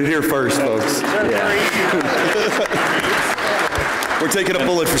 Hey, you heard it here first, folks. We're taking a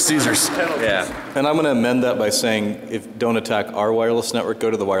bullet for Caesars. Yeah. And I'm going to amend that by saying, don't attack our wireless network,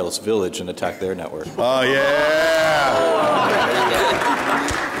 go to the wireless village and attack their network. Oh, yeah.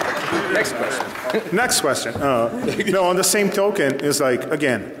 Next question. Next question. No, on the same token, is like,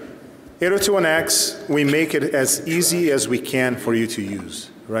 again, 802.1x, we make it as easy as we can for you to use,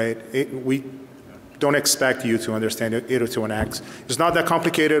 right? We don't expect you to understand 802.1x. It's not that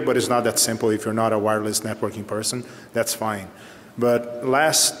complicated, but it's not that simple. If you're not a wireless networking person, that's fine. But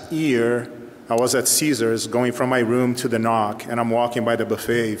last year, I was at Caesars going from my room to the NOC, and I'm walking by the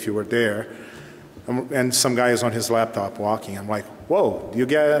buffet, if you were there, and some guy is on his laptop walking. I'm like, whoa, do you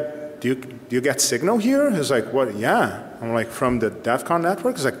get signal here? He's like, what? Yeah. I'm like, from the DEF CON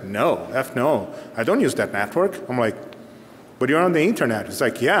network? He's like, no, no. I don't use that network. I'm like, but you're on the internet. He's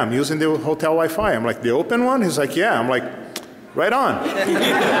like, yeah, I'm using the hotel Wi-Fi. I'm like, the open one? He's like, yeah. I'm like, right on.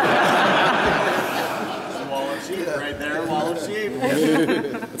 Right there, wall of sheep.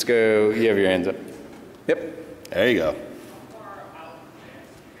 Let's go. You have your hands up. Yep. There you go.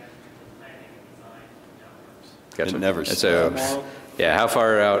 Gotcha. It never so, yeah, how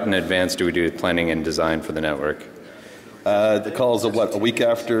far out in advance do we do planning and design for the network? The call's a week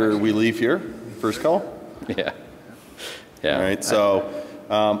after we leave here? First call? Yeah. Yeah. All right, so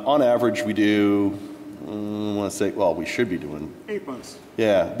on average we do, I want to say, well, we should be doing 8 months.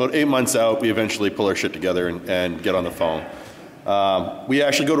 Yeah, about 8 months out, we eventually pull our shit together and get on the phone. We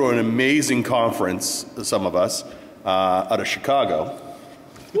actually go to an amazing conference, some of us, out of Chicago,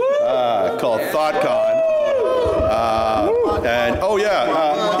 called ThoughtCon. And oh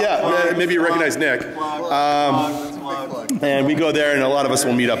yeah, maybe you recognize Nick. And we go there, and a lot of us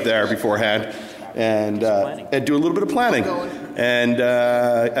will meet up there beforehand and do a little bit of planning. And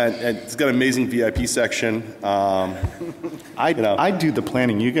it's got an amazing VIP section. I do the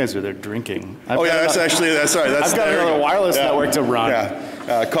planning. You guys are there drinking. That's right. I've got another wireless network to run.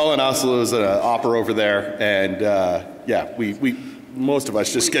 Yeah, Colin Oslo is an opera over there, and we most of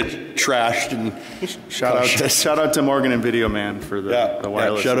us just get trashed and shout out to Morgan and Video Man for the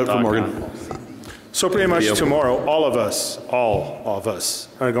wireless. Shout out for Morgan. So pretty much tomorrow, all of us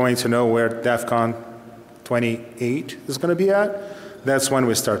are going to know where DEF CON 28 is going to be at. That's when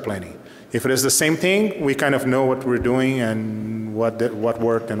we start planning. If it is the same thing, we kind of know what we're doing and what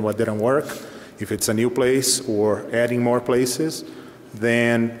worked and what didn't work. If it's a new place or adding more places,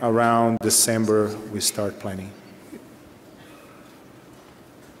 then around December we start planning.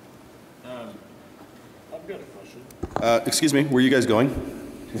 I've got a Excuse me, where are you guys going?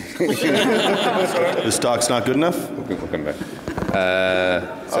 This talk's not good enough? We'll come back.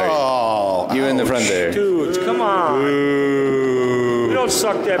 Sorry. Oh, you in the front there. Dudes, come on. We don't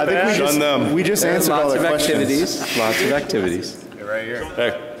suck that bad. We just answered all the questions. Lots of activities. You're right here.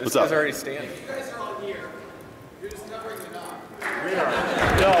 Hey, what's up? already standing.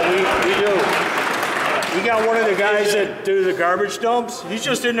 No, we do. We got one of the guys that do the garbage dumps. He's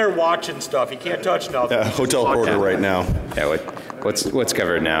just in there watching stuff. He can't touch nothing. Hotel order right now. Yeah, what's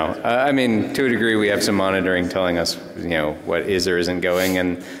covered now? I mean, to a degree, we have some monitoring telling us, what is or isn't going,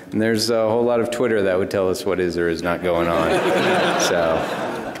 and there's a whole lot of Twitter that would tell us what is or is not going on. So,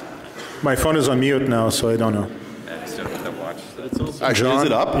 my phone is on mute now, so I don't know. Actually, John, is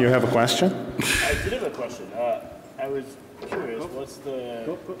it up? You have a question? I did have a question. I was curious, what's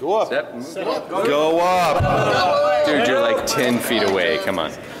the... Go up. Setup? Go up. Dude, you're like 10 feet away. Come on.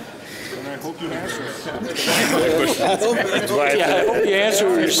 I hope you answer it. I hope you answer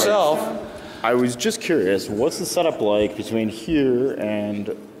it yourself. I was just curious, what's the setup like between here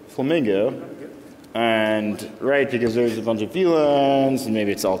and Flamingo? And, right, because there's a bunch of VLANs, and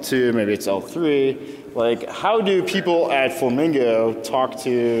maybe it's L2, maybe it's L3. Like, how do people at Flamingo talk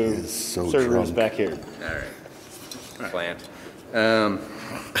to servers back here? All right. Plant.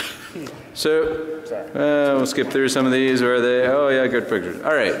 We'll skip through some of these. Where are they? Oh, yeah, good pictures.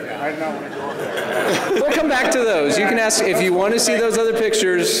 All right. We'll come back to those. You can ask, if you want to see those other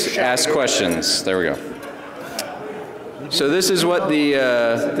pictures, ask questions. There we go. So this is what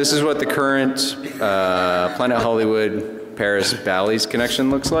the current Planet Hollywood Paris Bally's connection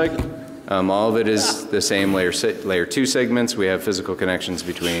looks like. All of it is the same layer 2 segments. We have physical connections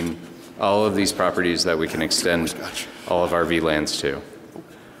between all of these properties that we can extend all of our VLANs to.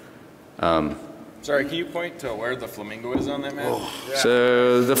 Sorry, can you point to where the Flamingo is on that map?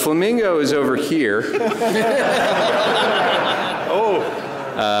 So the Flamingo is over here. Show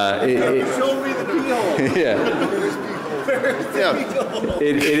me the keyhole.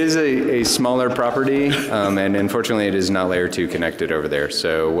 It is a smaller property, and unfortunately it is not layer 2 connected over there.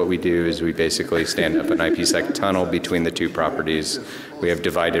 So what we do is we basically stand up an IPsec tunnel between the two properties. We have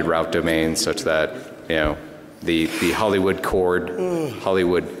divided route domains such that, the Hollywood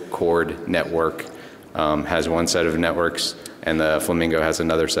Chord network has one set of networks, and the Flamingo has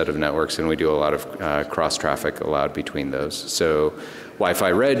another set of networks, and we do a lot of cross traffic allowed between those. So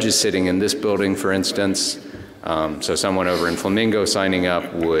Wi-Fi Reg is sitting in this building, for instance. So someone over in Flamingo signing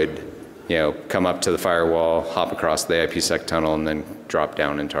up would, come up to the firewall, hop across the IPsec tunnel, and then drop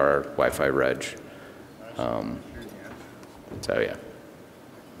down into our Wi-Fi Reg. So yeah.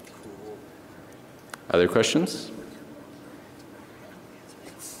 Other questions?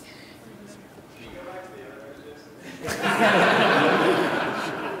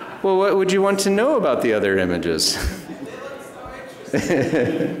 Well, what would you want to know about the other images? All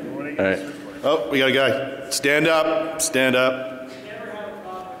right. Oh, we got a guy. Stand up. Stand up.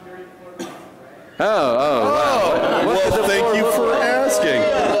 Wow. Well, thank you for asking.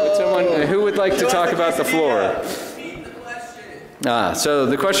 Who would like to talk about the floor? So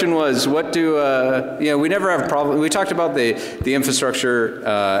the question was, what do, we never have a problem. We talked about the infrastructure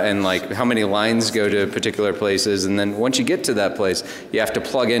and like how many lines go to particular places, and then once you get to that place, you have to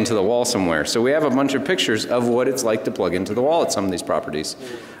plug into the wall somewhere. So we have a bunch of pictures of what it's like to plug into the wall at some of these properties,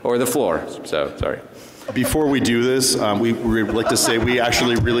 or the floor, so sorry. Before we do this, we would like to say we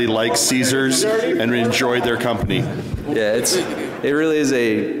actually really like Caesars and enjoyed their company. Yeah, it really is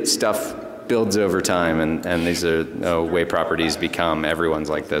a stuff builds over time, and these are the way properties become. Everyone's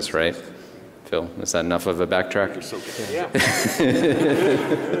like this, right? Phil, is that enough of a backtrack?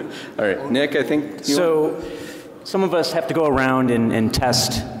 All right, Nick, I think some of us have to go around and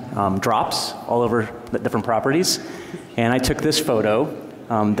test drops all over the different properties, and I took this photo.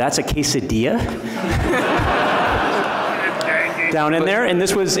 That's a quesadilla down in there, and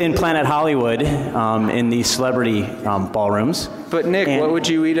this was in Planet Hollywood in the celebrity ballrooms. But Nick, what would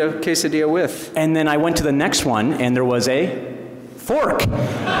you eat a quesadilla with? And then I went to the next one, and there was a fork in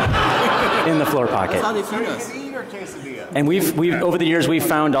the floor pocket. That's how they feed us. And we've over the years we've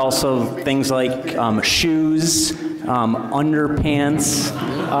found also things like shoes, underpants,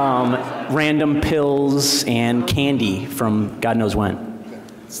 random pills, and candy from God knows when.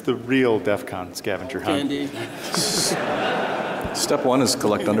 It's the real DEF CON scavenger hunt. Candy. Step 1 is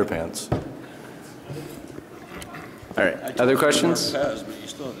collect underpants. All right, other questions?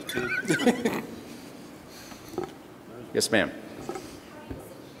 Yes, ma'am.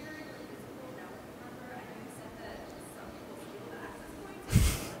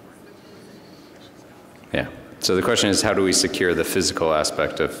 Yeah, so the question is, how do we secure the physical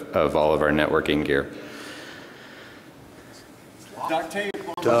aspect of all of our networking gear?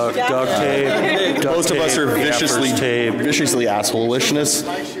 Duct tape. Most of us are viciously asshole-ishness.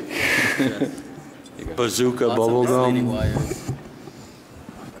 Bazooka bubblegum.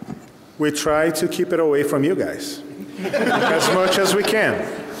 We try to keep it away from you guys as much as we can,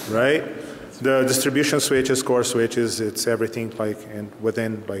 right? The distribution switches, core switches, it's everything like and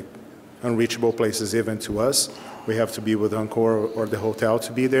within like unreachable places even to us. We have to be with Encore or the hotel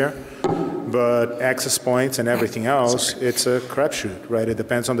to be there. But access points and everything else, it's a crapshoot, right? It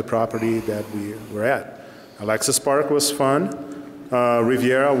depends on the property that we're at. Alexis Park was fun.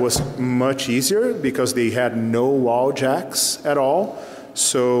 Riviera was much easier because they had no wall jacks at all.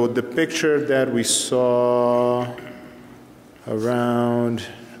 So the picture that we saw around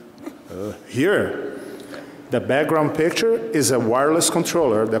here, the background picture is a wireless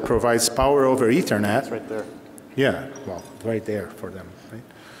controller that provides power over Ethernet. That's right there. Yeah, well, right there for them, right?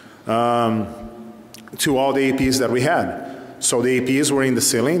 To all the APs that we had. So the APs were in the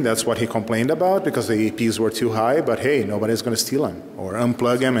ceiling. That's what he complained about because the APs were too high. But hey, nobody's going to steal them or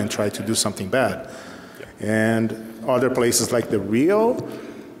unplug them and try to do something bad. And other places like the Rio,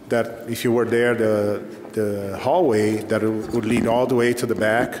 that if you were there, the hallway that would lead all the way to the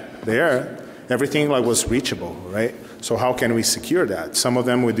back there, everything like was reachable, right? So how can we secure that? Some of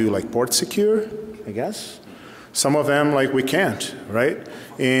them we do like port secure, I guess. Some of them like we can't, right?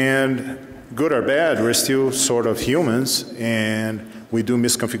 And good or bad, we're still sort of humans and we do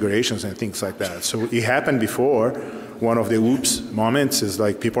misconfigurations and things like that. So it happened before. One of the oops moments is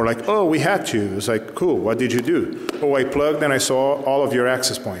like people are like, oh, we had to. It's like, cool, what did you do? Oh, I plugged and I saw all of your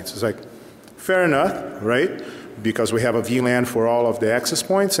access points. It's like, fair enough, right? Because we have a VLAN for all of the access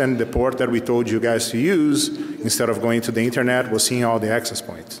points and the port that we told you guys to use, instead of going to the internet, was seeing all the access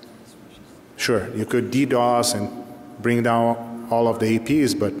points. Sure, you could DDoS and bring down all of the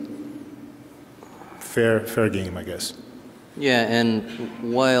APs, but fair game, I guess. Yeah,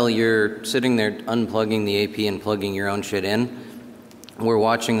 and while you're sitting there unplugging the AP and plugging your own shit in, we're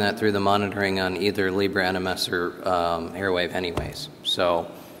watching that through the monitoring on either Libre NMS or Airwave anyways.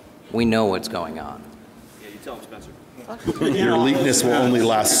 So we know what's going on. Yeah, you tell him, Spencer. Your eliteness will only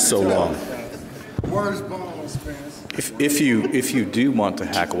last so long. Where's balls, If you do want to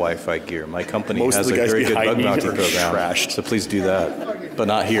hack Wi-Fi gear, my company Most has of a the guys very good behind bug me bounty are program. trashed. So please do that, but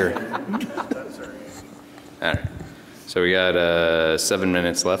not here. All right. So we got 7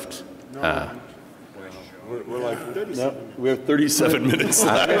 minutes left. We're like, no, we have 37 minutes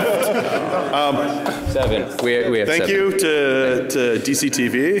left. 7. We have Thank 7. you to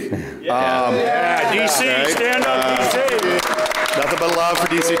DCTV. Yeah, DC, right. stand up, DC. Nothing but love for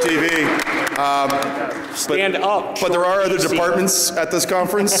DCTV. Stand up. But there are other DC. departments at this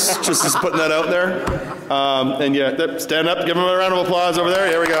conference, just putting that out there. And yeah, stand up, give them a round of applause over there.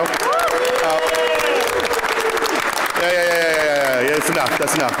 Here we go. Yeah, that's enough,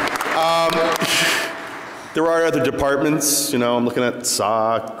 that's enough. There are other departments, you know, I'm looking at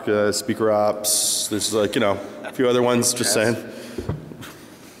SOC, speaker ops, there's like, you know, a few other ones, just saying.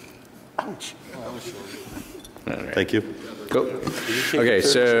 Ouch. Right. Thank you. Cool. Okay,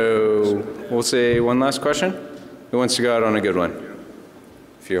 so we'll say one last question. Who wants to go out on a good one?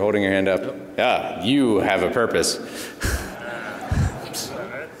 If you're holding your hand up. Yeah, you have a purpose.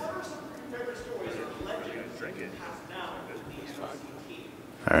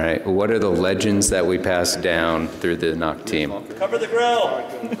 All right, what are the legends that we pass down through the NOC team? Cover the grill.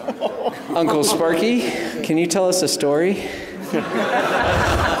 Uncle Sparky, can you tell us a story?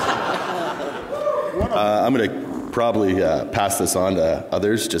 I'm going to probably pass this on to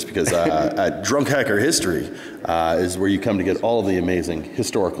others just because Drunk Hacker History is where you come to get all of the amazing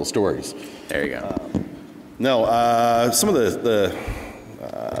historical stories. There you go. Some of the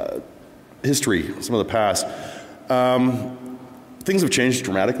history, some of the past, things have changed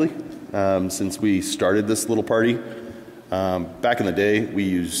dramatically since we started this little party. Back in the day, we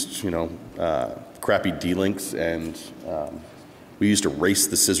used, you know, crappy D-links, and we used to race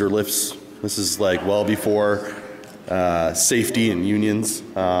the scissor lifts. This is like well before safety and unions.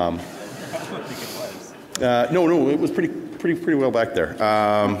 No, it was pretty well back there.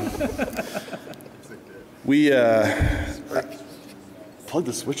 We plug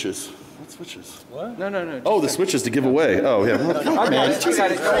the switches. What switches? What? No. Oh, the switches to give away. Oh, yeah.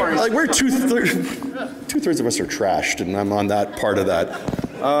 Man. Like we're two-thirds of us are trashed, and I'm on that part of that.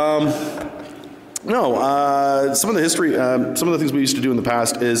 Some of the history, some of the things we used to do in the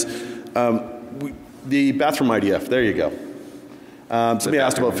past is the bathroom IDF. There you go. Somebody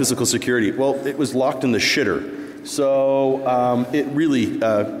asked about physical security. Well, it was locked in the shitter. So it really,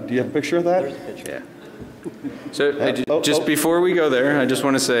 do you have a picture of that? There's a picture. So just before we go there, I just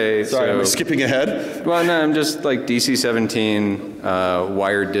want to say. Sorry, am I skipping ahead? Well, no, I'm just like DC17.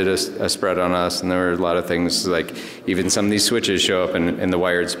 Wired did a spread on us, and there were a lot of things like even some of these switches show up in the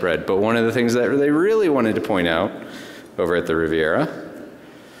Wired spread. But one of the things that they really wanted to point out over at the Riviera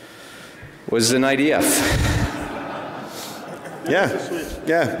was an IDF. Yeah.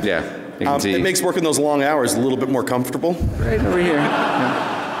 You can see. It makes working those long hours a little bit more comfortable. Right over here.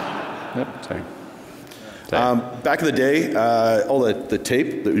 Yep, sorry. Back in the day, all the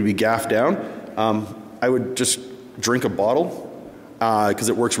tape that would be gaffed down, I would just drink a bottle because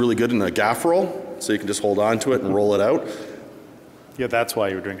it works really good in a gaff roll, so you can just hold on to it and roll it out. Yeah, that's why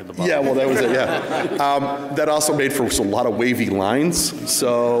you were drinking the bottle. Yeah, well, that was it, yeah. That also made for a lot of wavy lines,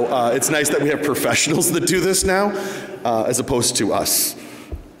 so it's nice that we have professionals that do this now, as opposed to us.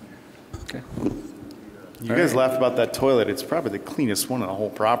 Okay. You guys laughed about that toilet. It's probably the cleanest one on the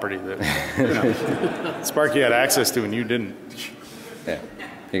whole property that Sparky had access to and you didn't. Yeah.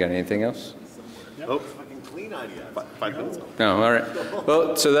 You got anything else? Oh, fucking clean idea. 5 minutes. No, all right.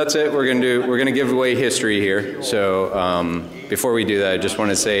 Well, so that's it. We're gonna give away history here. So before we do that, I just want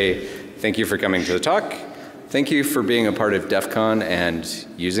to say thank you for coming to the talk. Thank you for being a part of DEF CON and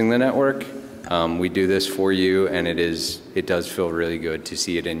using the network. We do this for you, and it does feel really good to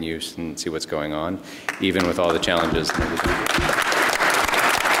see it in use and see what's going on, even with all the challenges and everything.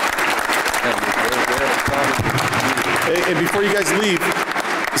 And before you guys leave,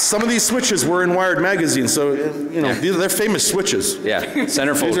 some of these switches were in Wired magazine, so they're famous switches. Yeah,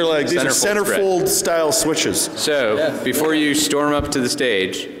 centerfold. These are centerfold style switches. So before you storm up to the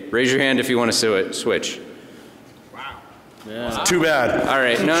stage, raise your hand if you want to switch. Yeah. Too bad. All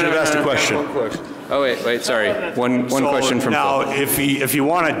right. No, Should have asked a question. Oh wait, sorry. One question from now, Phil. if you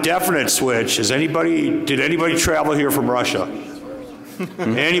want a definite switch, did anybody travel here from Russia?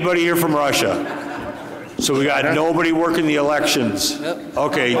 Anybody here from Russia? So we got nobody working the elections.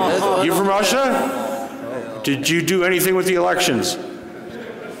 Okay, you from Russia? Did you do anything with the elections?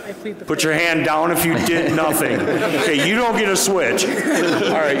 Put your hand down if you did nothing. Okay, you don't get a switch.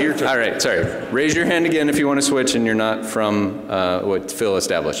 All right, your turn. All right, sorry. Raise your hand again if you want to switch and you're not from what Phil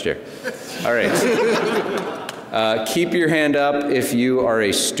established here. All right. Keep your hand up if you are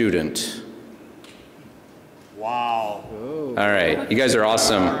a student. Wow. All right, you guys are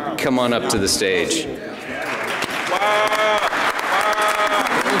awesome. Come on up to the stage.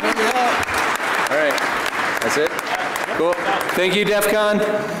 All right, that's it. Cool. Thank you, DEF CON.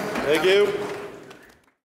 Thank you.